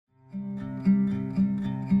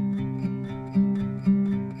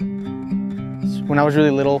when I was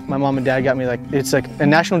really little, my mom and dad got me it's like a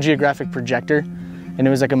National Geographic projector, and it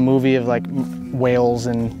was like a movie of like whales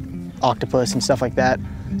and octopus and stuff like that.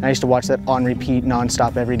 And I used to watch that on repeat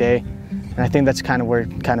nonstop every day. And I think that's kind of where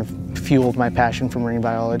it kind of fueled my passion for marine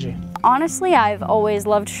biology. Honestly, I've always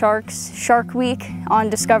loved sharks. Shark Week on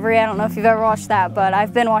Discovery, I don't know if you've ever watched that, but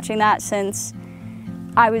I've been watching that since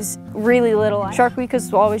I was really little. Shark Week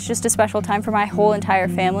was always just a special time for my whole entire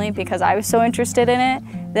family because I was so interested in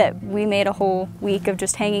it that we made a whole week of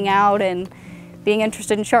just hanging out and being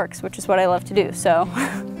interested in sharks, which is what I love to do. So,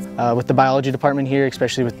 with the biology department here,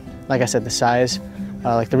 especially with, like I said, the size,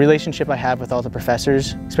 like the relationship I have with all the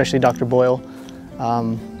professors, especially Dr. Boyle.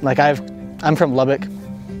 I'm from Lubbock,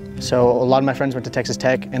 so a lot of my friends went to Texas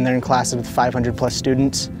Tech, and they're in classes with 500 plus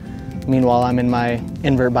students. Meanwhile, I'm in my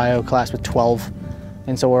invert bio class with 12.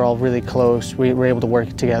 And so we're all really close. We're able to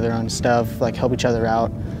work together on stuff, like help each other out.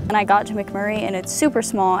 And I got to McMurry and it's super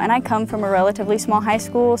small, and I come from a relatively small high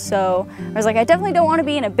school, so I was like, I definitely don't want to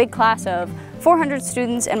be in a big class of 400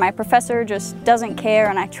 students and my professor just doesn't care,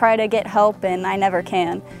 and I try to get help and I never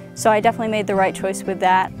can. So I definitely made the right choice with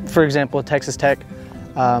that. For example, at Texas Tech,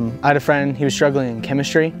 I had a friend, he was struggling in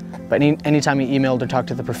chemistry, but anytime he emailed or talked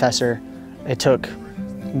to the professor, it took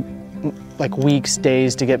like weeks,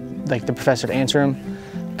 days to get like the professor to answer him,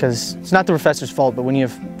 because it's not the professor's fault, but when you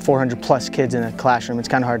have 400 plus kids in a classroom, it's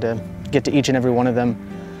kind of hard to get to each and every one of them.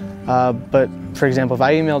 But for example, if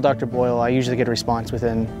I email Dr. Boyle, I usually get a response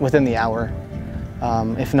within the hour,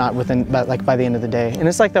 if not by the end of the day. And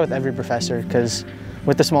it's like that with every professor, because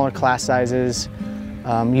with the smaller class sizes,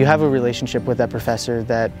 you have a relationship with that professor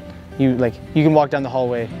that you can walk down the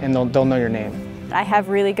hallway and they'll know your name. I have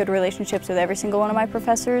really good relationships with every single one of my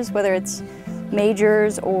professors, whether it's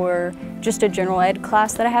majors or just a general ed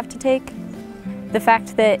class that I have to take. The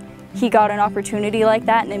fact that he got an opportunity like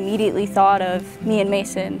that and immediately thought of me and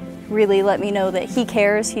Mason really let me know that he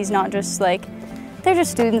cares. He's not just like, they're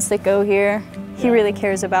just students that go here. He really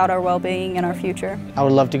cares about our well-being and our future. I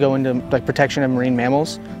would love to go into like protection of marine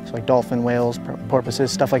mammals, so like dolphin, whales,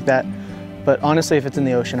 porpoises, stuff like that. But honestly, if it's in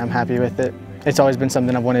the ocean, I'm happy with it. It's always been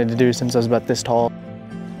something I've wanted to do since I was about this tall.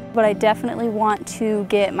 But I definitely want to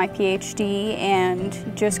get my PhD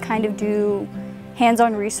and just kind of do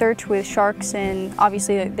hands-on research with sharks and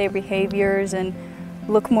obviously their behaviors and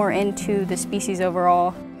look more into the species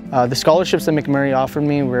overall. The scholarships that McMurry offered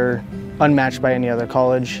me were unmatched by any other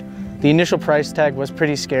college. The initial price tag was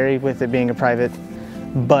pretty scary with it being a private,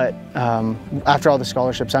 but after all the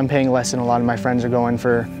scholarships, I'm paying less than a lot of my friends are going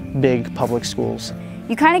for big public schools.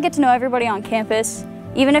 You kind of get to know everybody on campus.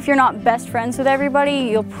 Even if you're not best friends with everybody,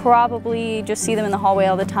 you'll probably just see them in the hallway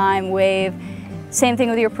all the time, wave. Same thing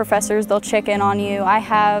with your professors, they'll check in on you. I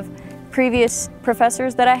have previous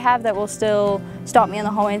professors that I have that will still stop me in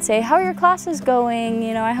the hallway and say, how are your classes going?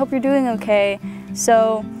 You know, I hope you're doing okay.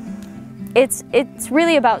 So it's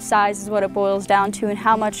really about size is what it boils down to, and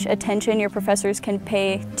how much attention your professors can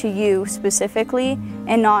pay to you specifically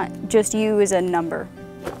and not just you as a number.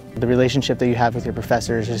 The relationship that you have with your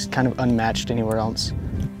professors is kind of unmatched anywhere else.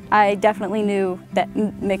 I definitely knew that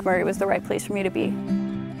McMurry was the right place for me to be.